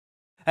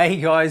Hey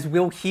guys,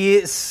 Will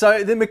here.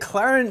 So the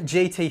McLaren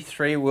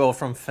GT3 wheel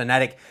from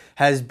Fanatec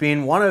has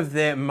been one of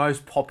their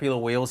most popular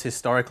wheels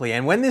historically,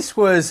 and when this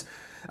was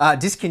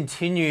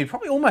discontinued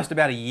probably almost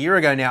about a year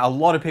ago now, a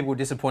lot of people were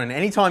disappointed.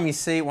 Anytime you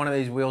see one of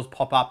these wheels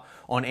pop up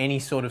on any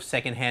sort of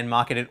second-hand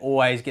market, it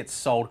always gets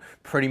sold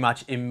pretty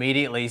much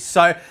immediately.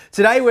 So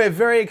today we're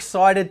very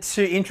excited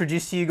to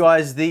introduce to you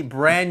guys the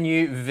brand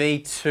new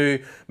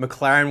V2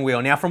 McLaren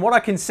wheel. Now from what I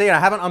can see, and I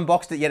haven't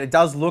unboxed it yet, it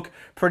does look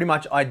pretty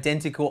much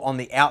identical on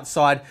the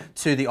outside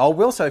to the old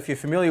wheel. So if you're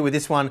familiar with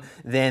this one,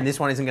 then this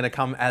one isn't going to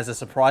come as a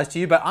surprise to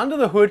you. But under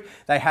the hood,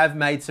 they have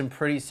made some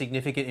pretty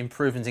significant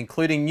improvements,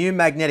 including new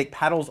magnetic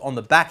paddles on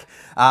the back,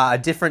 a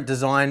different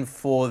design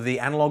for the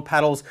analog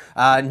paddles,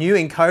 new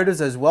encoders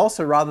as well.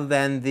 So rather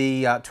than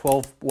the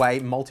 12-way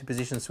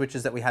multi-position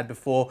switches that we had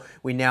before,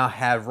 we now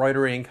have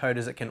rotary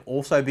encoders that can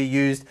also be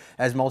used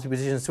as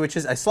multi-position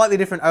switches, a slightly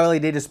different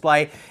OLED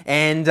display,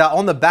 and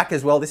on the back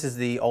as well, this is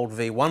the old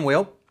V1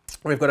 wheel.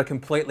 We've got a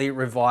completely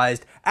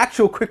revised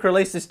actual quick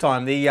release this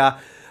time. The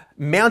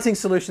mounting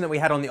solution that we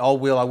had on the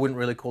old wheel, I wouldn't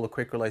really call a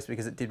quick release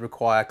because it did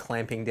require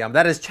clamping down.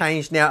 That has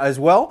changed now as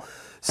well.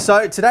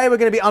 So today we're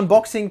going to be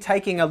unboxing,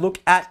 taking a look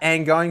at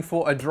and going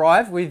for a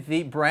drive with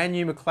the brand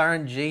new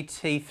McLaren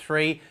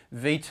GT3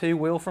 V2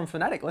 wheel from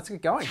Fanatec. Let's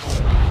get going.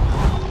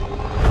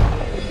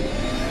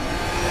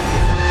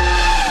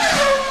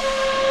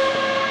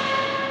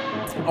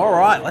 All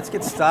right, let's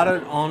get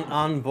started on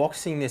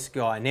unboxing this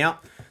guy.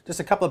 Now, just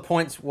a couple of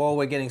points while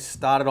we're getting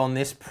started on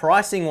this.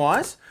 Pricing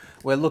wise,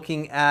 we're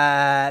looking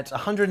at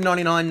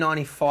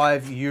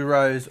 199.95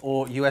 euros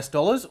or US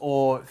dollars,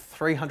 or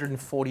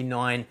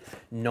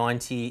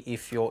 349.90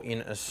 if you're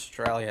in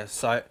Australia.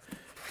 So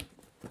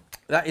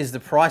that is the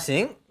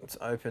pricing. Let's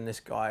open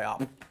this guy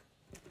up.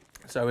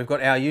 So we've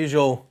got our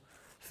usual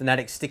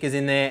Fanatec stickers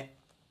in there,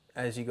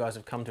 as you guys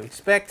have come to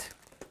expect.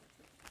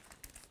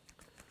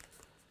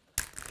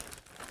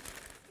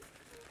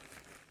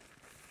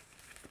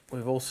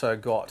 We've also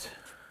got,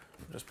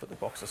 I'll just put the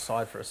box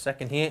aside for a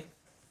second here,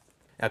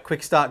 our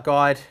quick start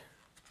guide,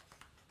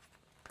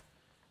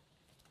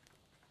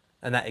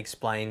 and that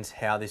explains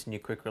how this new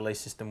quick release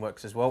system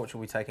works as well, which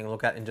we'll be taking a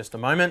look at in just a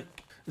moment.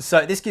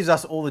 So this gives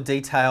us all the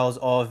details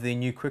of the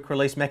new quick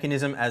release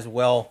mechanism, as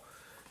well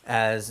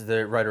as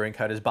the rotary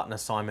encoders, button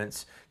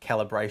assignments,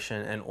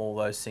 calibration, and all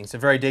those things. So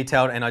very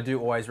detailed, and I do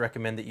always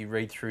recommend that you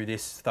read through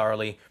this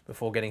thoroughly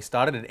before getting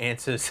started. It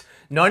answers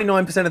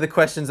 99% of the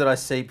questions that I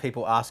see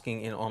people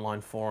asking in online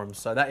forums,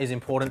 so that is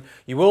important.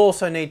 You will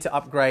also need to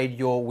upgrade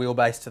your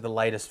wheelbase to the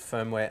latest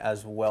firmware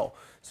as well,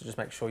 so just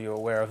make sure you're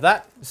aware of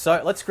that.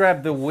 So let's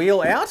grab the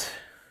wheel out.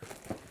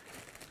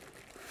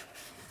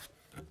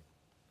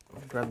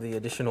 I'll grab the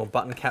additional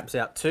button caps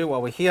out too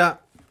while we're here.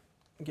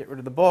 Get rid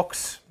of the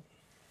box.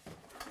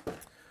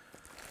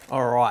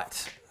 All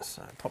right,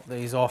 so pop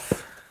these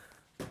off.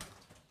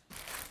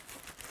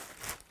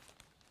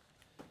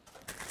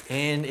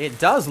 And it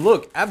does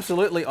look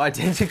absolutely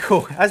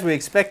identical, as we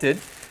expected,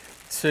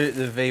 to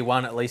the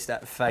V1, at least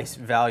at face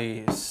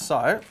value.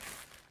 So,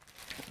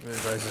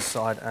 move those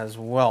aside as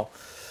well.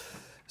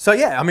 So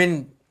yeah, I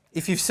mean,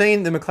 if you've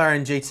seen the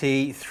McLaren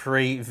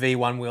GT3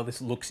 V1 wheel,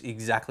 this looks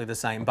exactly the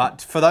same.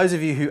 But for those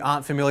of you who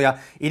aren't familiar,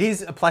 it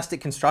is a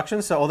plastic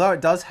construction. So although it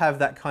does have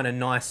that kind of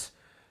nice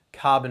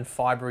carbon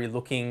fibery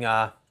looking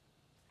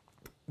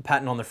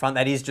pattern on the front,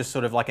 that is just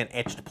sort of like an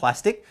etched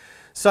plastic.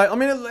 So I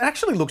mean, it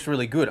actually looks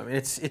really good. I mean,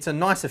 it's a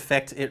nice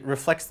effect. It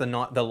reflects the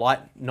light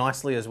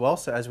nicely as well.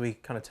 So as we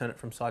kind of turn it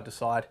from side to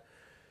side,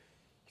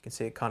 you can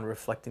see it kind of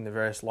reflecting the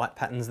various light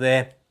patterns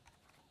there.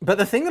 But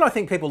the thing that I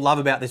think people love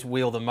about this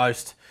wheel the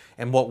most,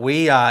 and what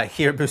we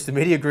here at Booster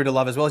Media grew to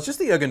love as well, is just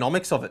the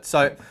ergonomics of it.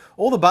 So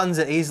all the buttons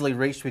are easily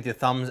reached with your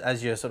thumbs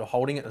as you're sort of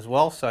holding it as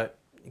well. So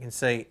you can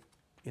see,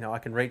 you know, I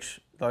can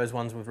reach those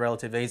ones with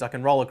relative ease. I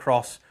can roll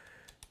across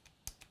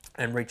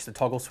and reach the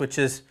toggle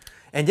switches.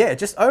 And yeah,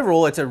 just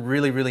overall, it's a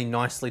really, really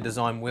nicely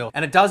designed wheel.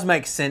 And it does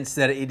make sense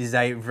that it is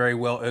a very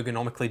well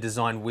ergonomically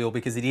designed wheel,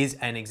 because it is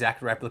an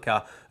exact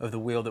replica of the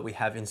wheel that we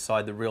have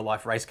inside the real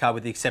life race car,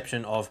 with the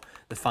exception of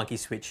the funky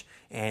switch.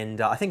 And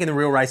I think in the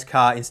real race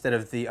car, instead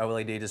of the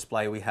OLED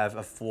display, we have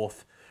a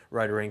fourth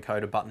rotary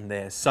encoder button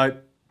there. So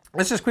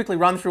let's just quickly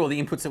run through all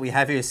the inputs that we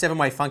have here.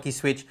 7-way funky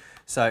switch,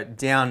 so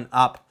down,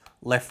 up,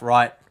 left,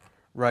 right,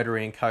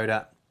 rotary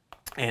encoder,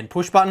 and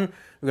push button.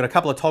 We've got a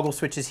couple of toggle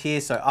switches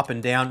here, so up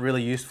and down,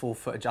 really useful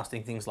for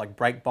adjusting things like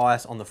brake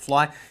bias on the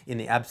fly in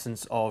the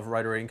absence of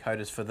rotary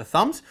encoders for the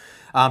thumbs.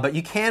 But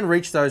you can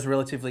reach those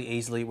relatively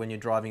easily when you're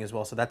driving as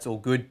well, so that's all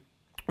good.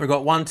 We've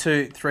got 1,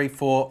 2, 3,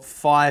 4,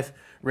 5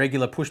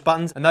 regular push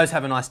buttons, and those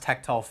have a nice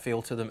tactile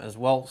feel to them as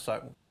well.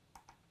 So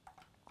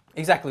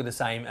exactly the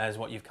same as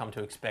what you've come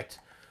to expect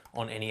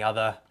on any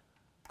other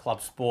Club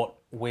Sport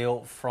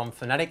wheel from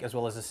Fanatec, as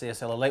well as the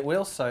CSL Elite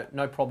wheels, so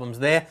no problems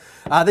there.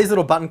 These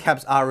little button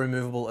caps are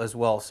removable as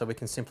well, so we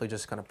can simply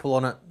just kind of pull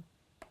on it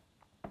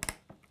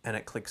and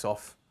it clicks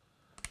off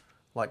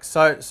like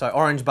so. So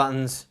orange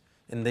buttons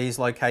in these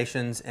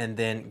locations, and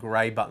then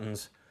grey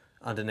buttons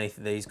underneath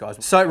these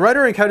guys. So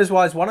rotary encoders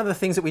wise, one of the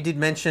things that we did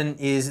mention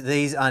is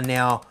these are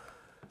now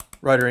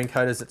rotary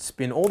encoders that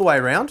spin all the way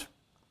around.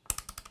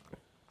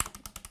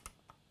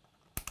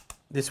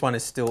 This one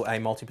is still a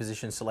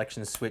multi-position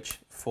selection switch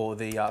for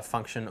the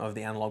function of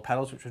the analog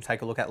paddles, which we'll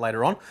take a look at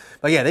later on.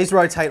 But yeah, these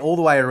rotate all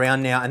the way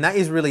around now, and that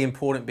is really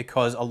important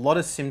because a lot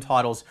of sim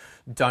titles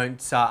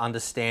don't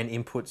understand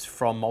inputs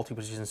from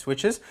multi-position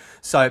switches.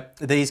 So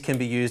these can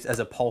be used as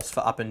a pulse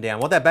for up and down.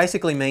 What that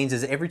basically means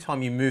is every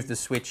time you move the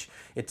switch,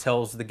 it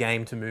tells the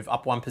game to move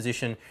up one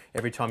position.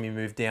 Every time you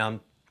move down,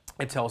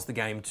 it tells the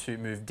game to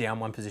move down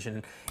one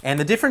position. And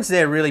the difference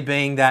there really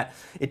being that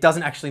it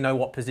doesn't actually know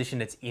what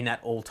position it's in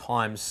at all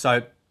times.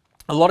 So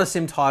a lot of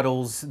sim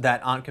titles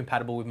that aren't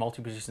compatible with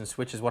multi-position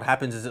switches, what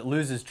happens is it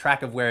loses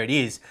track of where it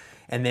is,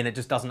 and then it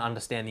just doesn't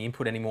understand the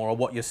input anymore, or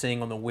what you're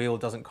seeing on the wheel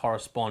doesn't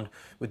correspond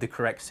with the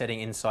correct setting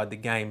inside the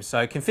game.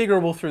 So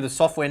configurable through the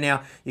software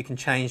now, you can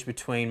change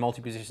between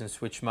multi-position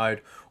switch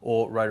mode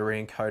or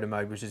rotary encoder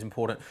mode, which is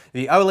important.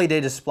 The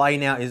OLED display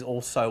now is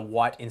also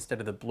white instead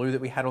of the blue that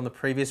we had on the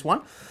previous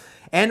one.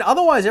 And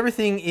otherwise,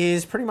 everything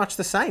is pretty much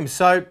the same.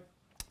 So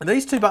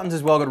these two buttons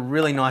as well got a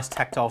really nice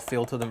tactile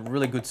feel to them,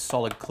 really good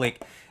solid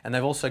click. And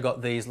they've also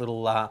got these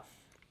little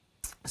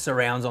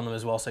surrounds on them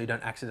as well, so you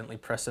don't accidentally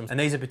press them. And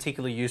these are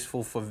particularly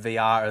useful for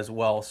VR as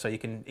well, so you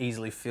can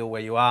easily feel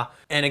where you are.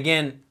 And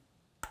again,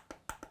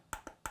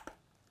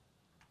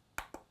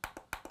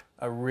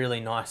 a really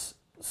nice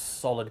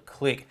solid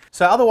click.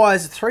 So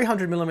otherwise,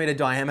 300mm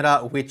diameter,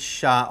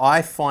 which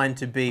I find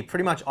to be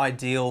pretty much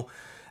ideal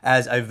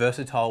as a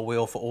versatile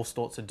wheel for all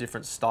sorts of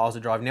different styles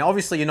of driving. Now,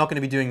 obviously, you're not going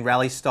to be doing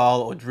rally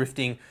style or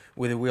drifting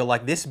with a wheel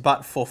like this,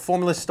 but for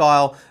Formula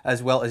style,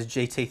 as well as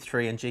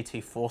GT3 and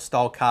GT4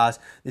 style cars,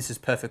 this is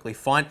perfectly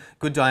fine.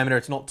 Good diameter,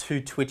 it's not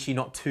too twitchy,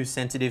 not too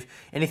sensitive.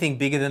 Anything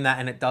bigger than that,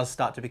 and it does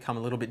start to become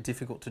a little bit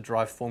difficult to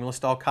drive Formula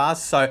style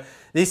cars. So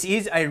this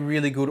is a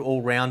really good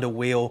all-rounder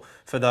wheel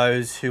for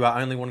those who are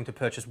only wanting to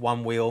purchase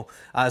one wheel.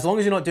 As long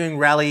as you're not doing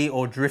rally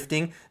or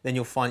drifting, then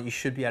you'll find you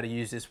should be able to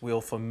use this wheel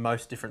for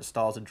most different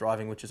styles of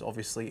driving, which is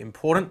obviously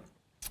important.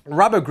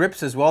 Rubber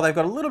grips as well, they've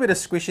got a little bit of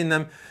squish in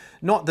them.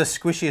 Not the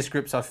squishiest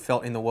grips I've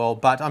felt in the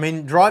world, but I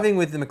mean, driving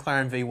with the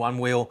McLaren V1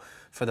 wheel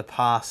for the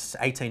past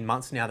 18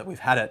 months now that we've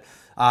had it,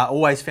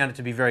 always found it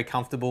to be very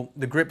comfortable.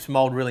 The grips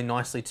mold really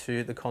nicely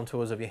to the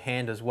contours of your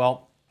hand as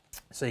well.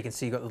 So you can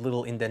see you've got the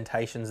little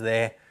indentations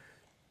there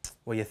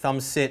where your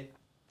thumbs sit.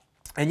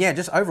 And yeah,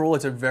 just overall,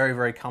 it's a very,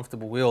 very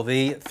comfortable wheel.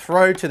 The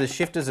throw to the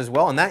shifters as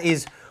well, and that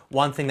is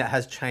one thing that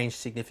has changed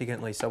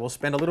significantly. So we'll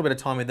spend a little bit of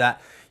time with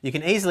that. You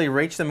can easily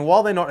reach them, and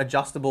while they're not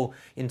adjustable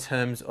in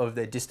terms of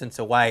their distance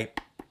away,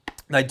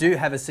 they do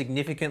have a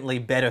significantly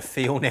better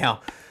feel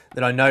now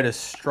that I noticed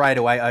straight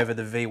away over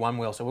the V1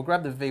 wheel. So we'll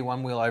grab the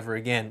V1 wheel over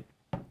again.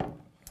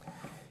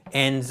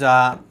 And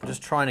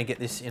just trying to get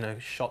this in a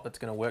shot that's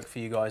going to work for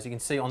you guys. You can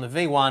see on the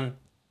V1,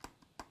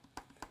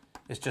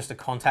 it's just a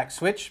contact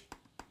switch.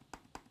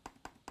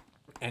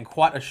 And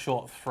quite a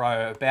short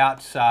throw,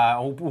 about,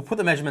 we'll put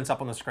the measurements up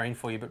on the screen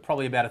for you, but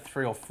probably about a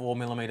 3 or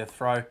 4mm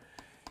throw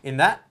in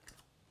that.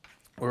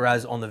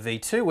 Whereas on the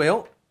V2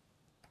 wheel,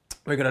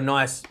 we've got a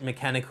nice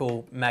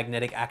mechanical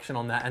magnetic action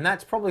on that. And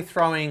that's probably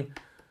throwing,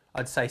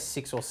 I'd say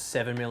 6 or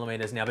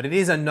 7mm now, but it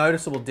is a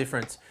noticeable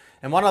difference.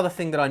 And one other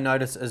thing that I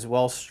noticed as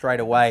well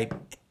straight away,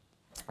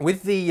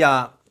 with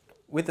the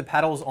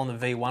paddles on the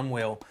V1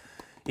 wheel,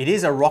 it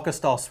is a rocker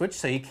style switch,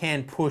 so you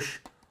can push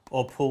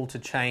or pull to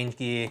change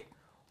gear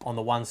on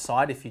the one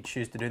side if you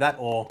choose to do that,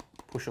 or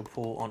push or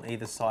pull on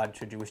either side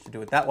should you wish to do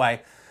it that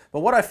way. But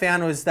what I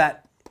found was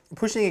that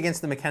pushing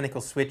against the mechanical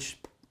switch,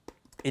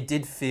 it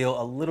did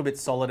feel a little bit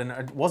solid, and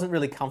it wasn't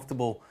really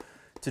comfortable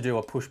to do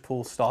a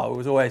push-pull style. It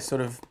was always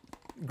sort of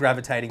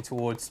gravitating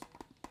towards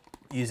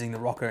using the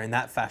rocker in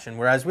that fashion.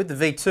 Whereas with the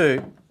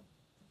V2,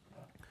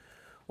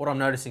 what I'm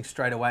noticing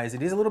straight away is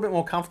it is a little bit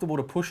more comfortable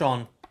to push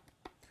on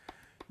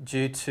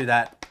due to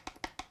that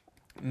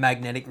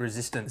magnetic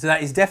resistance. So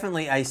that is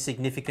definitely a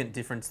significant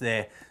difference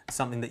there,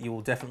 something that you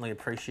will definitely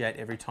appreciate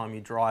every time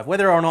you drive.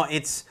 Whether or not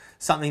it's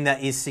something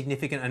that is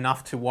significant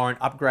enough to warrant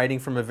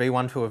upgrading from a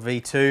V1 to a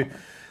V2,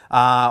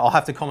 I'll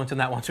have to comment on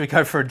that once we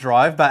go for a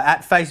drive, but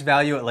at face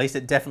value at least,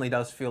 it definitely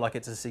does feel like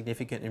it's a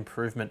significant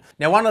improvement.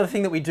 Now, one other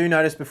thing that we do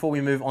notice before we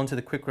move on to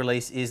the quick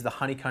release is the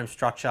honeycomb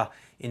structure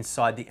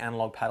inside the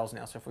analog paddles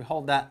now. So if we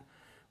hold that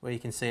where you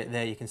can see it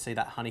there, you can see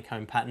that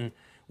honeycomb pattern,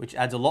 which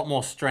adds a lot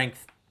more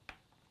strength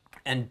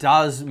and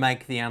does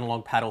make the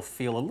analog paddle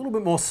feel a little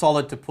bit more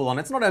solid to pull on.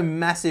 It's not a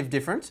massive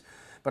difference,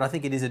 but I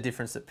think it is a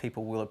difference that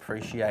people will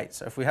appreciate.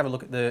 So if we have a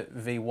look at the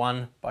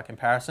V1 by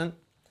comparison,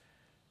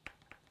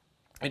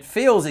 it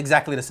feels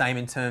exactly the same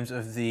in terms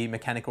of the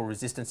mechanical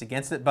resistance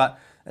against it, but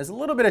there's a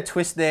little bit of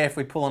twist there. If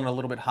we pull on it a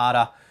little bit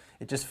harder,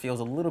 it just feels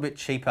a little bit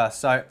cheaper.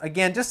 So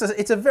again,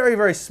 it's a very,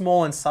 very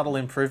small and subtle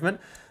improvement,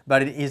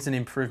 but it is an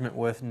improvement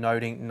worth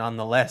noting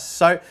nonetheless.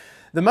 So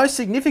the most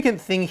significant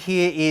thing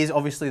here is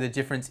obviously the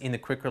difference in the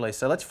quick release.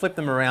 So let's flip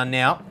them around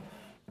now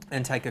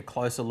and take a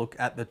closer look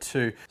at the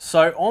two.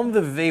 So on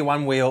the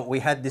V1 wheel, we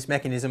had this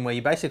mechanism where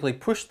you basically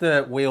push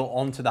the wheel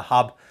onto the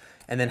hub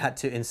and then had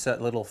to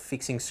insert a little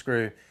fixing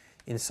screw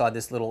inside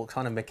this little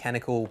kind of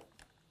mechanical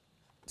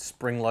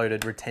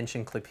spring-loaded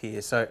retention clip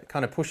here. So it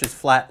kind of pushes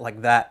flat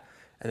like that,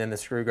 and then the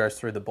screw goes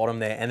through the bottom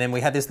there. And then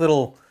we had this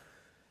little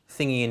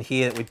thingy in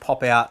here that we'd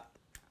pop out,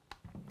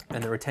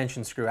 and the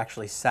retention screw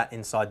actually sat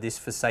inside this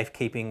for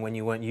safekeeping when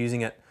you weren't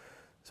using it.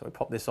 So we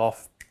popped this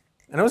off.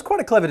 And it was quite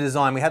a clever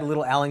design. We had a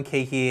little Allen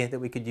key here that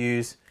we could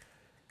use,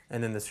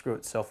 and then the screw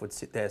itself would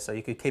sit there. So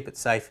you could keep it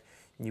safe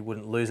and you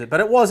wouldn't lose it. But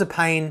it was a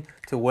pain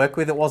to work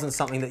with. It wasn't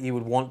something that you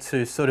would want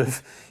to sort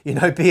of, you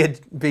know,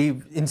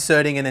 be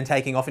inserting and then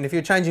taking off. And if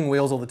you're changing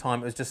wheels all the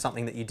time, it was just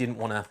something that you didn't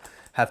want to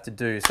have to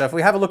do. So if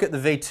we have a look at the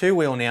V2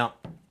 wheel now,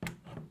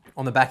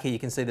 on the back here, you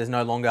can see there's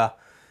no longer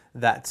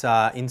that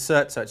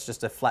insert. So it's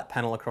just a flat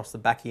panel across the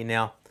back here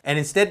now. And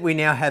instead, we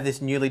now have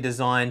this newly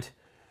designed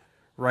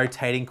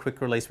rotating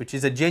quick release, which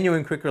is a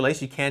genuine quick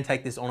release. You can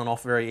take this on and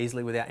off very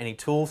easily without any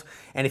tools.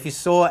 And if you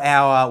saw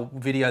our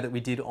video that we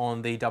did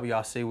on the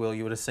WRC wheel,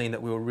 you would have seen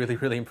that we were really,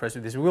 really impressed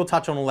with this. We will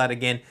touch on all that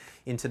again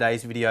in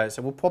today's video.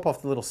 So we'll pop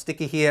off the little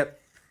sticker here,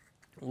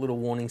 a little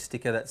warning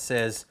sticker that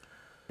says,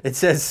 it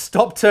says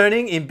stop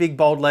turning in big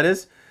bold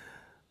letters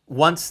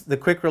once the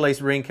quick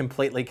release ring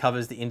completely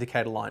covers the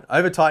indicator line.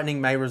 Over tightening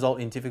may result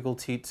in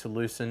difficulty to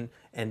loosen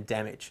and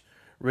damage.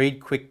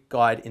 Read quick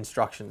guide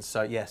instructions.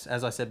 So yes,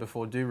 as I said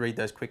before, do read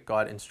those quick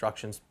guide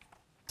instructions.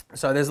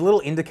 So there's a little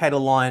indicator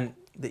line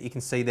that you can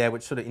see there,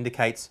 which sort of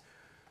indicates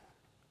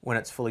when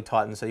it's fully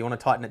tightened. So you want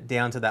to tighten it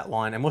down to that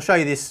line. And we'll show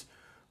you this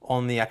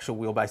on the actual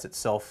wheelbase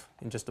itself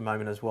in just a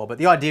moment as well. But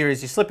the idea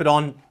is you slip it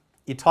on,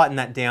 you tighten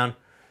that down,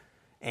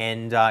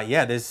 and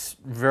yeah, there's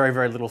very,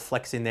 very little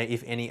flex in there,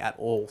 if any at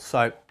all.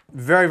 So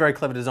very, very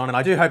clever design. And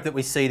I do hope that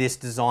we see this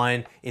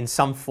design in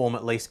some form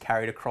at least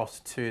carried across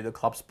to the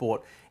Club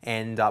Sport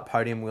and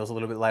podium wheels a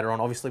little bit later on.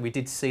 Obviously, we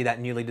did see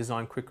that newly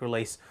designed quick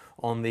release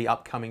on the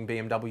upcoming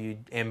BMW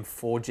M4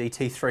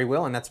 GT3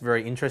 wheel, and that's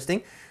very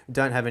interesting.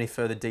 Don't have any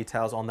further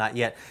details on that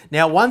yet.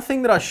 Now, one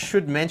thing that I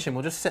should mention,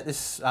 we'll just set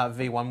this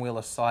V1 wheel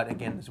aside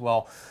again as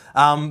well.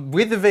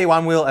 With the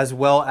V1 wheel as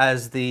well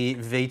as the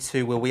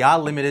V2 wheel, we are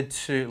limited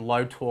to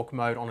low torque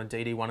mode on a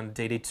DD1 and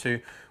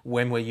DD2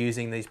 when we're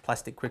using these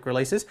plastic quick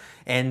releases.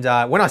 And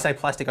when I say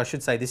plastic, I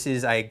should say this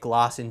is a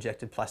glass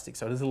injected plastic,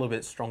 so it is a little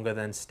bit stronger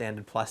than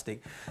standard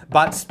plastic.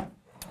 But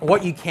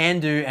what you can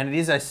do, and it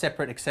is a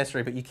separate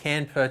accessory, but you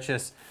can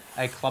purchase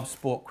a Club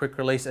Sport quick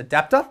release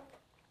adapter,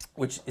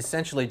 which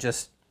essentially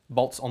just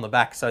bolts on the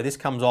back. So this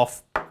comes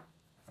off,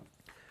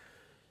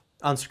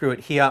 unscrew it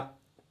here,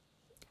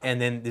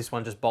 and then this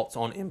one just bolts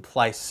on in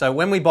place. So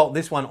when we bolt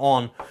this one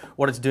on,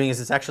 what it's doing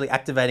is it's actually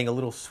activating a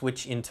little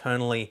switch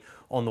internally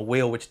on the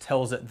wheel, which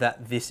tells it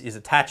that this is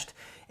attached,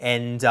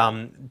 and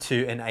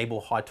to enable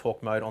high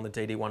torque mode on the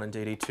DD1 and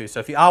DD2. So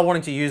if you are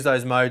wanting to use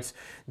those modes,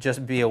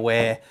 just be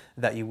aware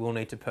that you will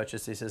need to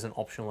purchase this as an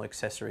optional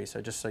accessory.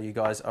 So just so you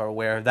guys are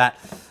aware of that.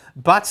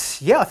 But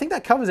yeah, I think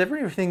that covers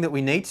everything that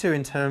we need to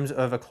in terms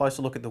of a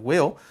closer look at the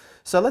wheel.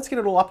 So let's get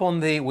it all up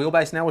on the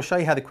wheelbase now. We'll show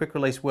you how the quick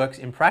release works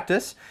in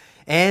practice,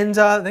 and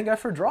then go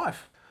for a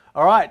drive.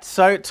 All right,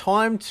 so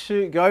time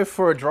to go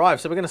for a drive.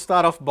 So we're going to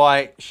start off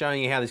by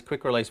showing you how this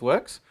quick release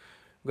works.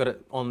 We've got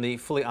it on the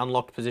fully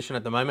unlocked position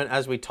at the moment.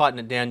 As we tighten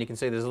it down, you can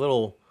see there's a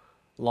little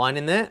line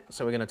in there.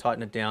 So we're going to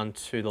tighten it down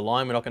to the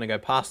line. We're not going to go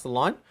past the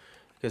line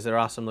because there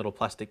are some little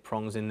plastic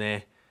prongs in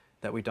there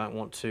that we don't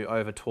want to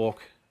over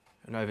torque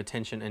and over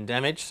tension and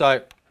damage.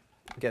 So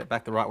get it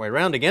back the right way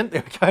around again.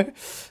 There we go.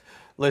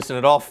 Loosen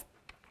it off,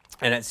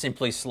 and it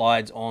simply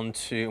slides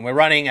onto, and we're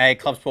running a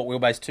Club Sport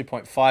wheelbase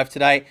 2.5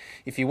 today.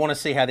 If you want to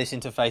see how this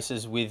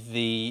interfaces with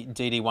the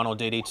DD1 or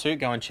DD2,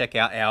 go and check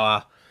out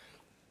our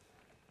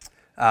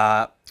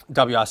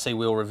WRC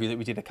wheel review that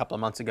we did a couple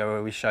of months ago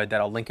where we showed that.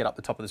 I'll link it up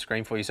the top of the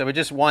screen for you. So we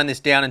just wind this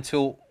down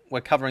until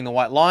we're covering the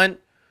white line.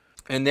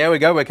 And there we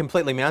go, we're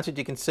completely mounted.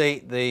 You can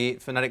see the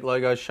Fanatec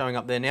logo showing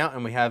up there now,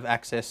 and we have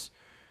access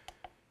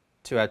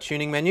to our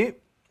tuning menu.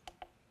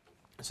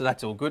 So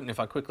that's all good. And if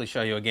I quickly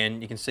show you again,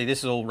 you can see this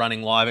is all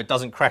running live. It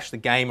doesn't crash the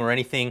game or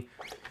anything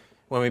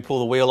when we pull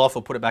the wheel off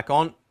or put it back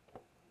on.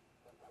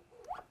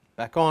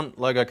 Back on,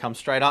 logo comes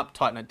straight up,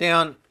 tighten it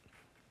down,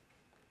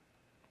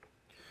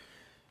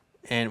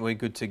 and we're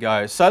good to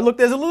go. So look,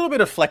 there's a little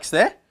bit of flex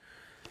there.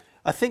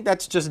 I think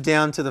that's just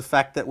down to the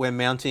fact that we're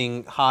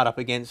mounting hard up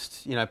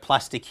against, you know,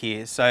 plastic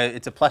here. So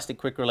it's a plastic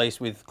quick release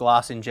with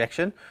glass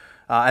injection.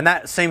 And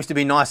that seems to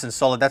be nice and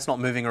solid. That's not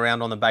moving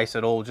around on the base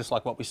at all, just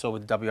like what we saw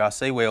with the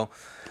WRC wheel.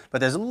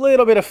 But there's a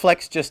little bit of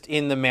flex just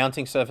in the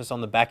mounting surface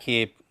on the back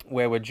here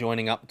where we're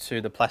joining up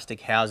to the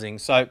plastic housing.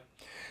 So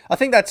I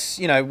think that's,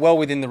 you know, well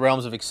within the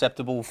realms of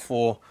acceptable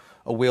for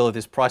a wheel at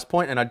this price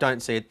point, and I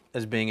don't see it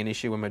as being an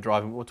issue when we're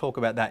driving. We'll talk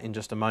about that in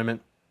just a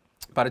moment.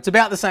 But it's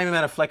about the same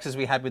amount of flex as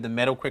we had with the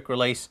metal quick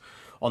release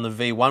on the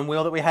V1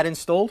 wheel that we had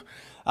installed.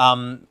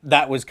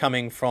 That was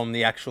coming from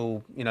the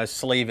actual, you know,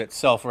 sleeve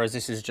itself, whereas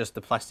this is just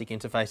the plastic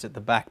interface at the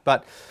back.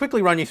 But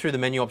quickly run you through the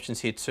menu options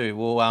here too.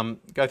 We'll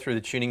go through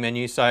the tuning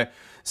menu. So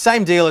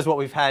same deal as what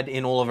we've had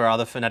in all of our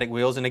other Fanatec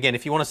wheels. And again,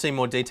 if you want to see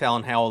more detail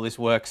on how all this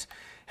works,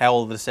 how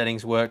all the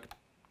settings work,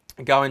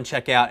 go and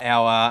check out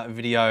our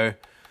video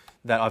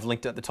that I've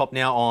linked at the top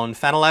now on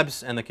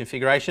Fanalabs and the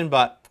configuration.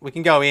 But we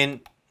can go in,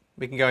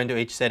 We can go into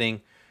each setting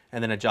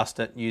and then adjust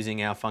it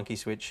using our funky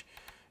switch.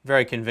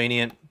 Very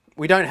convenient.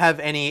 We don't have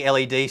any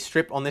LED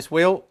strip on this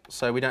wheel,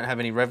 so we don't have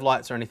any rev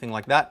lights or anything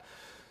like that.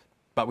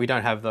 But we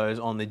don't have those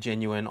on the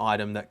genuine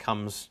item that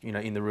comes, you know,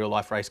 in the real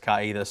life race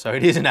car either. So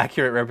it is an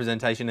accurate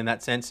representation in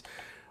that sense.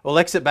 We'll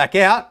exit back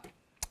out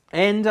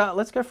and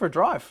let's go for a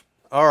drive.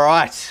 All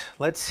right,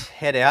 let's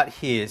head out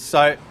here.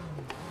 So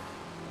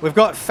we've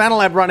got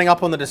FANALAB running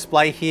up on the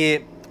display here,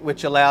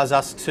 which allows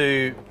us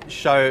to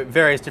show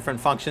various different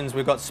functions.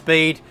 We've got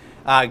speed,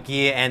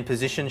 gear and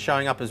position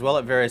showing up as well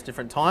at various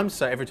different times.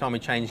 So every time we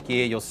change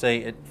gear, you'll see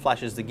it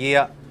flashes the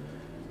gear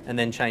and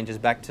then changes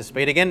back to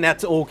speed again.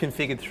 That's all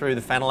configured through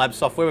the FANALAB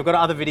software. We've got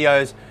other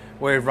videos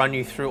where we've run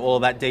you through all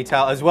of that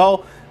detail as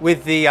well.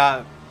 With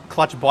the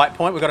clutch bite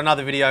point, we've got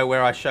another video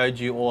where I showed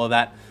you all of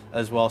that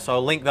as well. So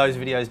I'll link those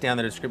videos down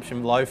in the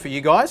description below for you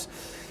guys.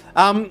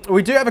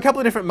 We do have a couple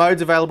of different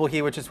modes available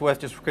here, which is worth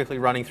just quickly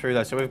running through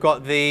those. So we've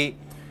got the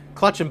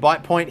clutch and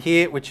bite point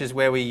here, which is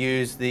where we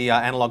use the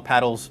analog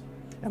paddles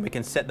and we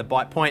can set the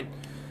bite point.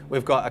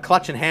 We've got a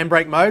clutch and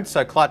handbrake mode,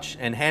 so clutch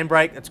and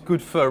handbrake. It's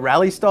good for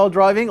rally style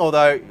driving,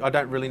 although I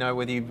don't really know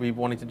whether you'd be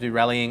wanting to do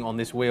rallying on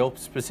this wheel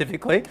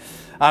specifically.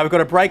 We've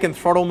got a brake and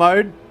throttle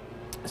mode.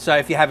 So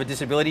if you have a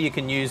disability, you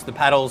can use the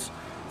paddles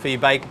for your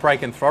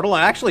brake and throttle.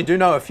 I actually do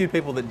know a few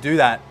people that do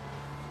that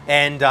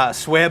and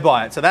swear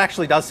by it. So that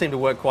actually does seem to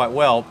work quite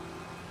well.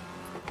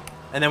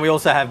 And then we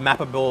also have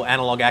mappable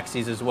analog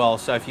axes as well.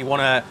 So if you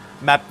want to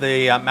map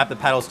the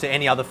paddles to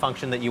any other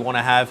function that you want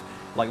to have,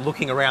 like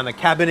looking around the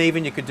cabin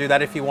even, you could do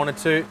that if you wanted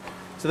to.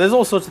 So there's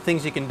all sorts of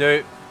things you can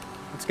do.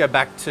 Let's go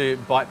back to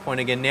bite point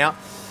again now.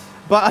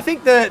 But I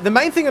think the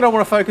main thing that I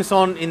want to focus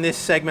on in this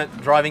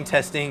segment, driving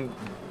testing,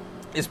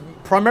 is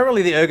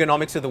primarily the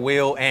ergonomics of the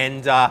wheel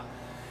and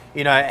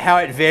you know, how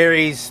it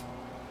varies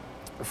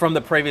from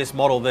the previous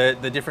model,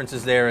 the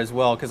differences there as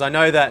well. Because I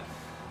know that,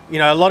 you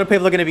know, a lot of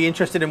people are going to be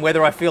interested in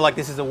whether I feel like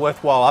this is a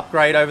worthwhile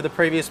upgrade over the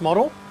previous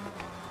model.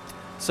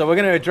 So we're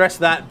going to address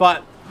that.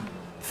 But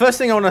first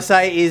thing I want to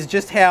say is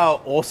just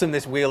how awesome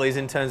this wheel is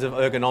in terms of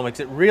ergonomics.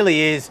 It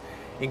really is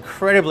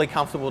incredibly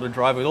comfortable to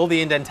drive with. All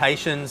the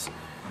indentations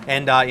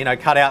and you know,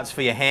 cutouts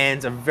for your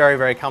hands are very,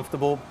 very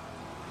comfortable.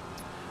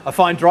 I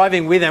find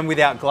driving with and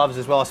without gloves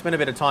as well. I spent a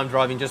bit of time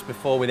driving just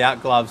before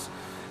without gloves.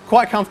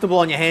 Quite comfortable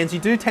on your hands. You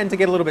do tend to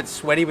get a little bit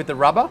sweaty with the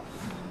rubber,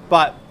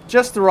 but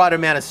just the right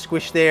amount of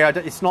squish there.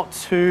 It's not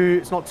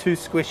too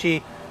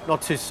squishy,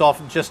 not too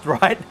soft, just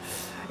right.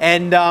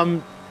 And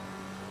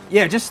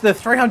yeah, just the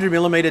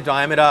 300mm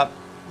diameter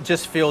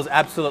just feels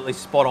absolutely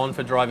spot on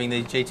for driving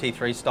these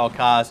GT3 style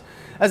cars.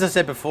 As I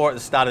said before at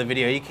the start of the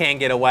video, you can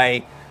get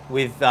away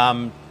with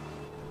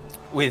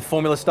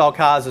Formula style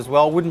cars as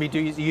well. Wouldn't be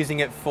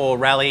using it for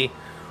rally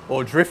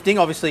or drifting.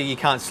 Obviously you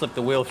can't slip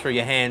the wheel through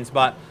your hands,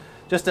 but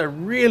just a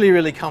really,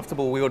 really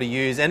comfortable wheel to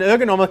use. And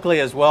ergonomically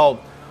as well,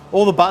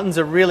 all the buttons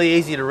are really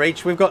easy to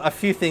reach. We've got a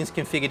few things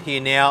configured here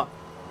now.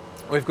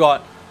 We've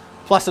got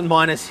plus and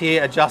minus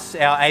here, adjusts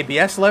our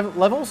ABS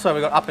level. So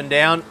we've got up and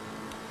down.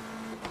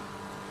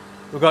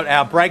 We've got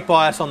our brake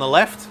bias on the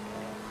left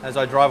as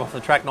I drive off the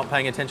track, not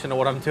paying attention to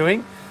what I'm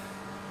doing.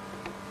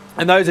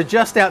 And those are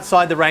just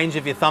outside the range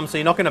of your thumb, so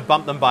you're not going to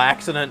bump them by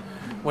accident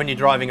when you're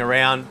driving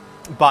around,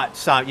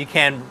 but you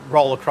can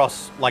roll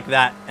across like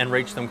that and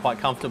reach them quite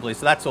comfortably.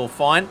 So that's all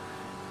fine.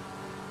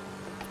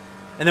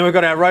 And then we've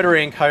got our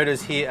rotary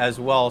encoders here as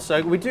well.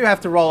 So we do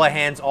have to roll our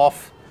hands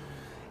off.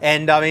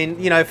 And I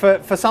mean, you know,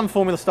 for some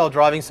Formula style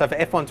driving, so for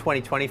F1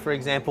 2020, for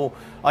example,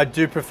 I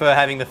do prefer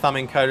having the thumb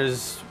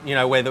encoders, you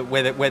know, where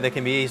they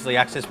can be easily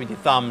accessed with your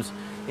thumbs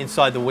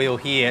inside the wheel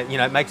here. You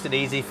know, it makes it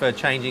easy for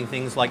changing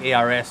things like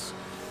ERS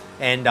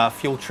and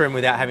fuel trim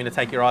without having to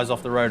take your eyes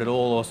off the road at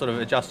all, or sort of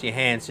adjust your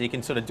hands, so you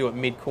can sort of do it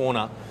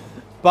mid-corner.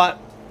 But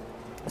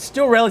it's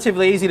still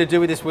relatively easy to do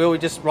with this wheel. We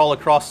just roll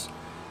across,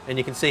 and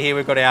you can see here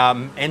we've got our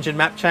engine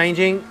map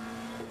changing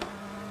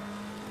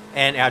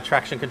and our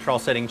traction control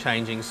setting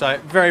changing. So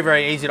very,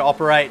 very easy to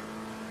operate.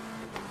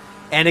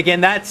 And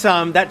again, that's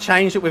that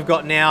change that we've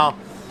got now,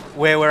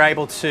 where we're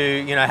able to,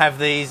 you know, have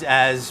these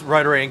as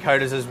rotary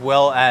encoders as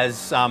well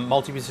as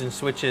multi-position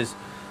switches,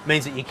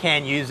 means that you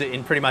can use it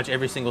in pretty much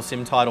every single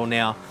sim title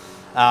now.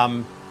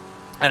 And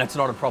it's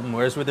not a problem.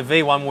 Whereas with the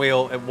V1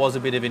 wheel, it was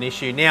a bit of an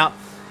issue. Now,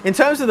 in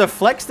terms of the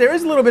flex, there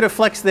is a little bit of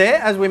flex there,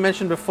 as we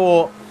mentioned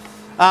before.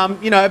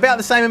 You know, about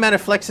the same amount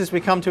of flex as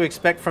we come to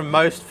expect from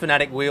most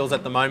Fanatec wheels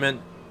at the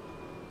moment.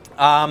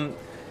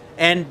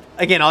 And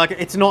again,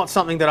 it's not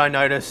something that I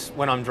notice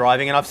when I'm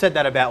driving, and I've said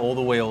that about all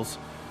the wheels.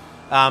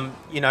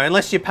 You know,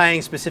 unless you're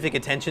paying specific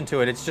attention to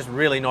it, it's just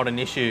really not an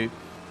issue.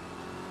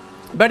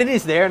 But it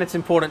is there, and it's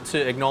important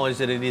to acknowledge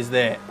that it is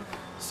there.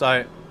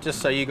 So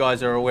just so you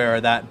guys are aware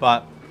of that.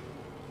 But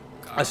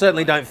I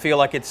certainly don't feel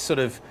like it's sort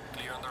of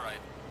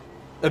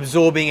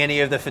absorbing any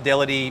of the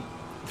fidelity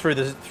through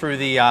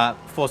the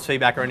force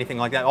feedback or anything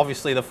like that.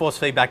 Obviously, the force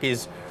feedback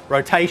is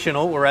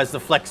rotational, whereas the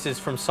flex is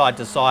from side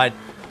to side,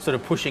 sort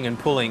of pushing and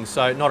pulling.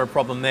 So not a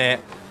problem there.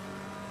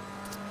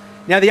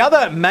 Now, the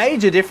other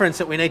major difference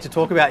that we need to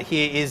talk about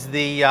here is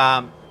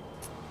the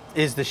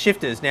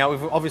shifters. Now,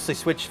 we've obviously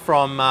switched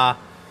from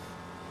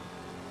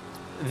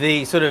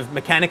the sort of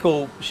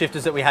mechanical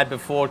shifters that we had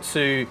before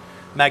to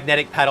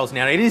magnetic paddles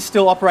now. It is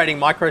still operating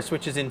micro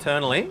switches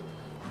internally,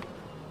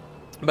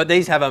 but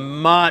these have a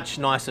much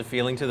nicer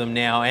feeling to them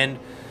now. And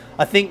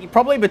I think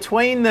probably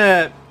between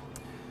the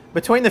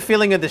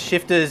feeling of the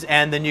shifters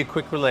and the new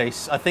quick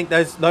release, I think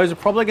those are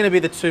probably going to be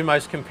the two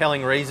most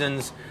compelling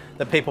reasons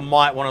that people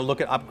might want to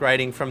look at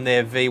upgrading from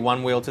their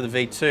V1 wheel to the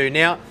V2.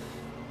 Now,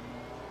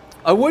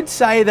 I would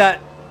say that,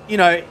 you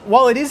know,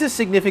 while it is a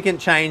significant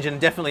change and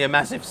definitely a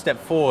massive step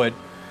forward,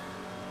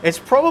 it's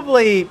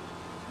probably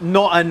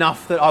not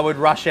enough that I would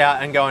rush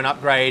out and go and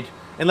upgrade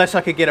unless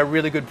I could get a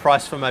really good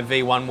price for my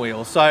V1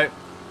 wheel. So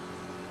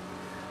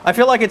I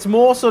feel like it's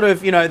more sort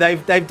of, you know,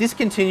 they've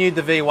discontinued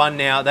the V1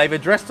 now. They've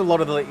addressed a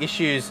lot of the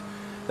issues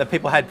that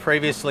people had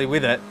previously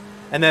with it.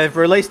 And they've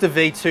released a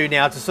V2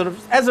 now to sort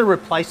of as a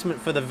replacement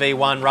for the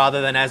V1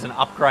 rather than as an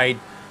upgrade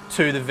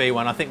to the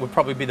V1. I think would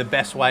probably be the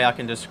best way I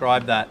can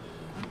describe that.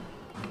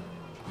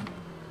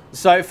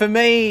 So for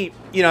me,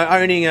 you know,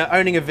 owning a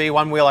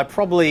V1 wheel, I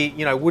probably,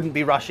 you know, wouldn't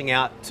be rushing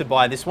out to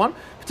buy this one,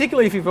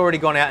 particularly if you've already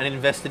gone out and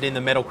invested in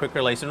the metal quick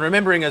release. And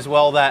remembering as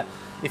well that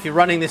if you're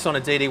running this on a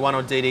DD1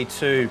 or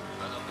DD2,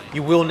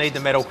 you will need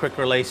the metal quick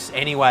release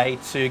anyway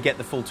to get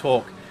the full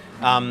torque.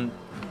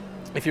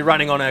 If you're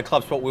running on a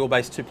Club Sport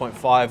wheelbase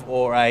 2.5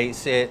 or a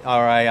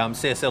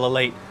CSL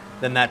Elite,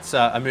 then that's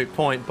a moot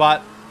point.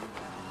 But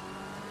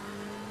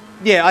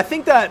yeah, I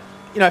think that,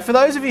 you know, for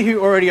those of you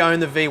who already own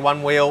the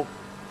V1 wheel,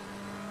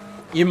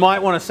 you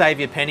might want to save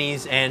your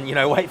pennies and, you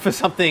know, wait for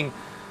something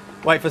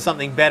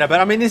better. But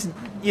I mean, this,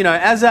 you know,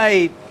 as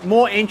a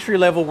more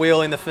entry-level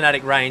wheel in the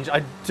Fanatec range,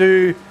 I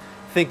do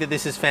think that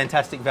this is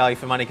fantastic value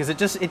for money because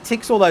it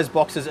ticks all those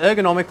boxes.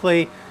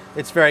 Ergonomically,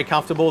 it's very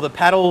comfortable. The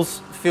paddles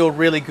feel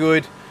really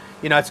good.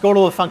 You know, it's got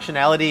all the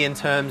functionality in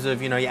terms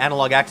of, you know, your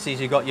analog axes.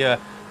 You've got your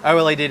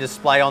OLED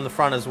display on the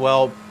front as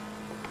well.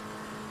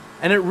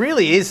 And it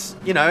really is,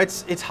 you know,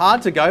 it's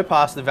hard to go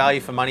past the value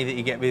for money that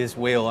you get with this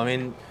wheel. I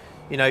mean,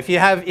 you know, if you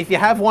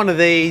have one of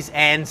these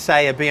and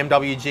say a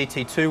BMW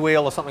GT2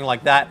 wheel or something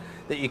like that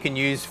that you can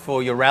use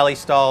for your rally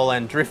style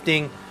and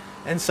drifting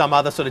and some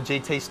other sort of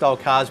GT style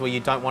cars where you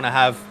don't want to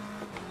have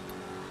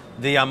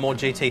the more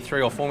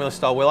GT3 or Formula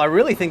style wheel, I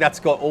really think that's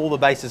got all the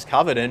bases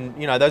covered. And,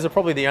 you know, those are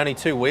probably the only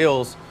two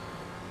wheels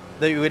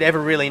that you would ever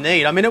really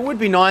need. I mean, it would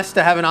be nice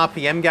to have an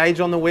RPM gauge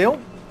on the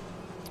wheel.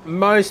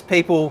 Most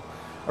people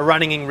are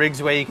running in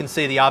rigs where you can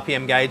see the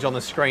RPM gauge on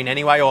the screen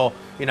anyway, or,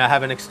 you know,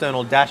 have an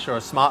external dash or a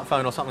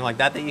smartphone or something like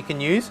that that you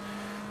can use.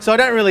 So I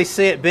don't really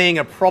see it being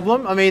a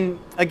problem. I mean,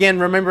 again,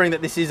 remembering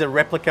that this is a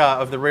replica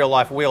of the real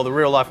life wheel. The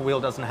real life wheel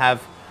doesn't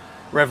have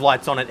rev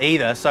lights on it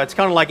either. So it's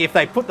kind of like if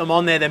they put them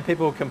on there, then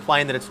people will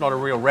complain that it's not a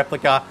real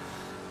replica.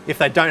 If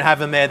they don't have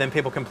them there, then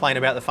people complain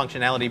about the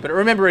functionality. But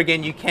remember,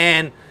 again, you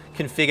can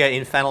configure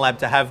in Fanalab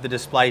to have the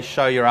display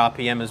show your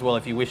RPM as well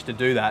if you wish to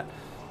do that.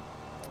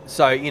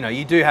 So, you know,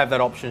 you do have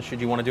that option should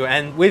you want to do it.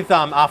 And with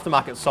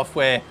aftermarket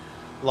software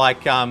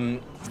like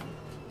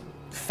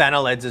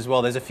Fanaleds as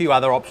well, there's a few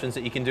other options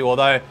that you can do,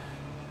 although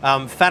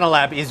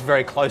Fanalab is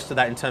very close to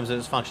that in terms of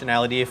its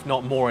functionality, if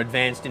not more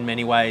advanced in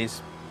many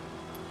ways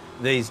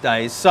these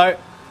days. So,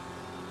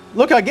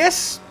 look, I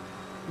guess,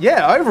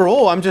 yeah,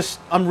 overall,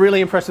 I'm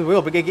really impressed with the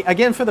wheel. But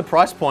again, for the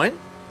price point,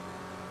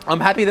 I'm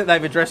happy that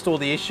they've addressed all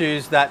the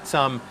issues that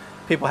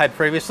people had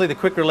previously. The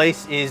quick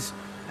release is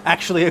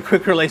actually a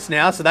quick release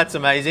now, so that's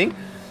amazing.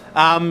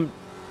 And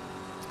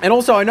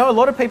also, I know a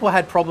lot of people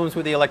had problems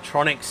with the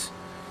electronics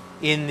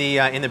in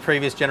the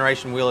previous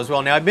generation wheel as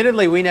well. Now,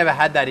 admittedly, we never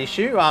had that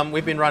issue.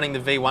 We've been running the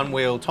V1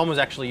 wheel. Tom was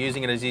actually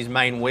using it as his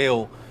main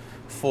wheel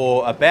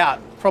for about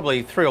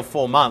probably 3 or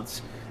 4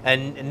 months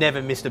and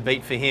never missed a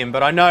beat for him.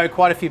 But I know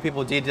quite a few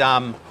people did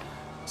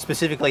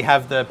specifically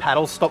have the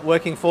paddles stop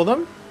working for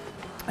them,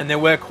 and there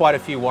were quite a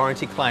few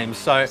warranty claims.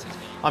 So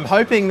I'm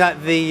hoping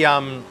that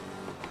the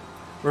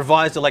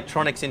revised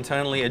electronics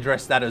internally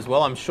address that as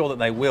well. I'm sure that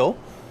they will.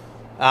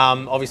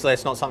 Obviously,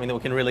 it's not something that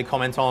we can really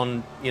comment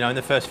on, you know, in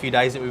the first few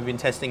days that we've been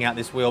testing out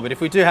this wheel. But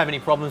if we do have any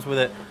problems with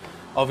it,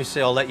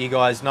 obviously I'll let you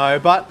guys know.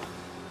 But,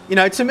 you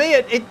know, to me,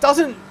 it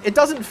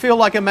doesn't feel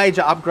like a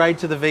major upgrade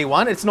to the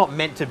V1. It's not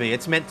meant to be.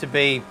 It's meant to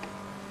be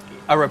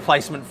a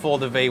replacement for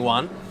the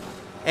V1.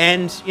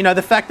 And, you know,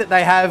 the fact that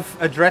they have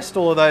addressed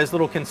all of those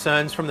little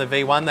concerns from the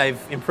V1, they've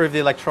improved the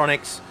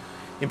electronics,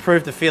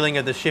 improved the feeling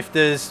of the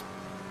shifters,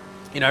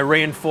 you know,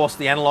 reinforced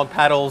the analog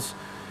paddles,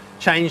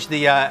 changed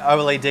the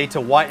OLED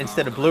to white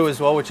instead of blue as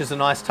well, which is a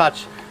nice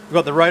touch. We've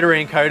got the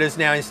rotary encoders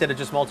now instead of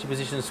just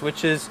multi-position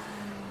switches.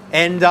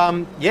 And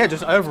yeah,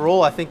 just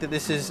overall, I think that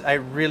this is a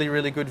really,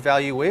 really good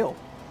value wheel.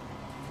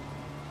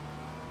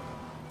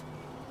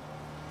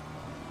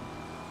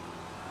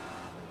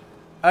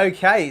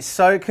 Okay,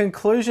 so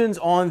conclusions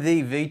on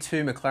the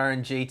V2 McLaren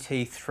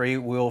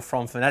GT3 wheel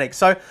from Fanatec.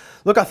 So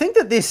look, I think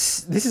that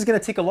this is going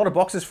to tick a lot of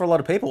boxes for a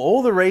lot of people.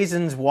 All the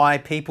reasons why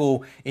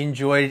people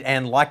enjoyed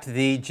and liked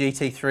the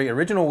GT3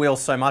 original wheel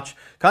so much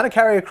kind of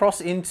carry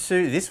across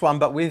into this one,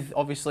 but with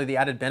obviously the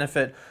added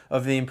benefit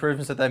of the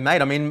improvements that they've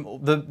made. I mean,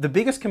 the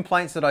biggest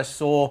complaints that I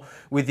saw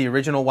with the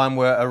original one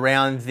were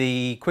around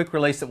the quick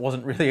release that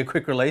wasn't really a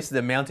quick release,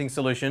 the mounting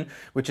solution,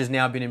 which has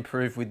now been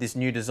improved with this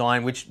new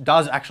design, which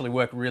does actually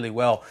work really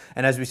well.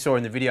 And as we saw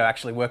in the video,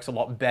 actually works a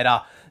lot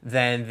better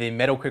than the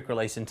metal quick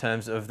release in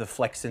terms of the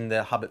flex in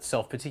the hub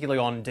itself, particularly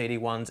on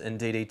DD1s and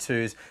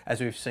DD2s,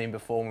 as we've seen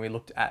before when we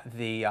looked at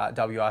the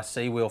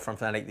WRC wheel from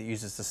Fanatec that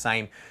uses the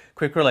same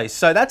quick release.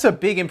 So that's a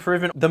big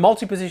improvement. The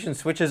multi-position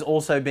switches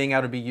also being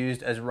able to be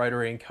used as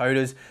rotary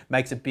encoders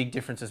makes a big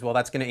difference as well.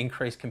 That's going to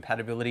increase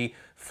compatibility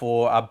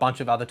for a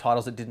bunch of other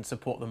titles that didn't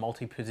support the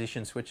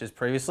multi-position switches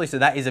previously. So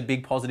that is a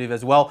big positive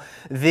as well.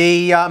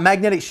 The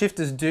magnetic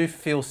shifters do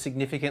feel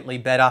significantly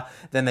better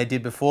than they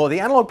did before. The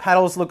analog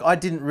paddles, look, I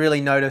didn't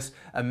really notice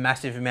a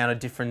massive amount of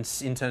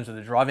difference in terms of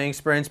the driving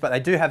experience, but they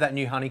do have that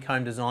new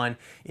honeycomb design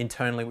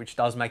internally, which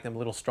does make them a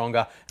little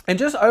stronger. And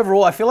just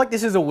overall, I feel like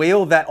this is a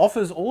wheel that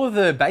offers all of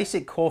the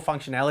basic core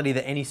functionality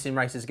that any sim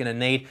racer is going to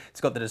need.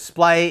 It's got the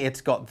display,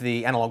 it's got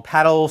the analog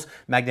paddles,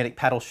 magnetic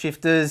paddle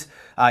shifters,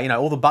 you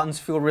know, all the buttons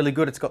feel really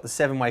good. It's got the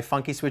 7-way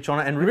funky switch on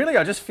it. And really,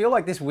 I just feel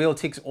like this wheel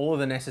ticks all of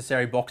the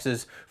necessary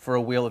boxes for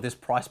a wheel at this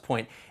price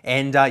point.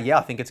 And yeah,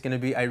 I think it's going to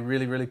be a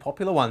really, really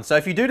popular one. So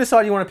if you do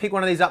decide you want to pick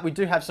one of these up, we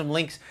do have some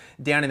links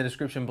down in the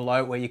description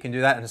below where you can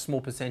do that. And a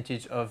small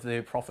percentage of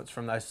the profits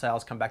from those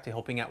sales come back to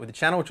helping out with the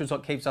channel, which is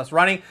what keeps us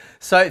running.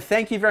 So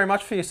thank you very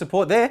much for your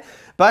support there.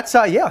 But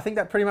yeah, I think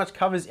that pretty much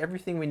covers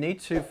everything we need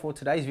to for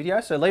today's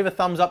video. So leave a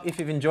thumbs up if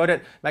you've enjoyed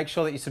it. Make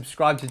sure that you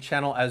subscribe to the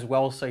channel as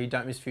well so you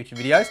don't miss future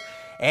videos.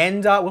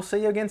 And we'll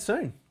see you again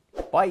soon.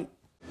 Bye.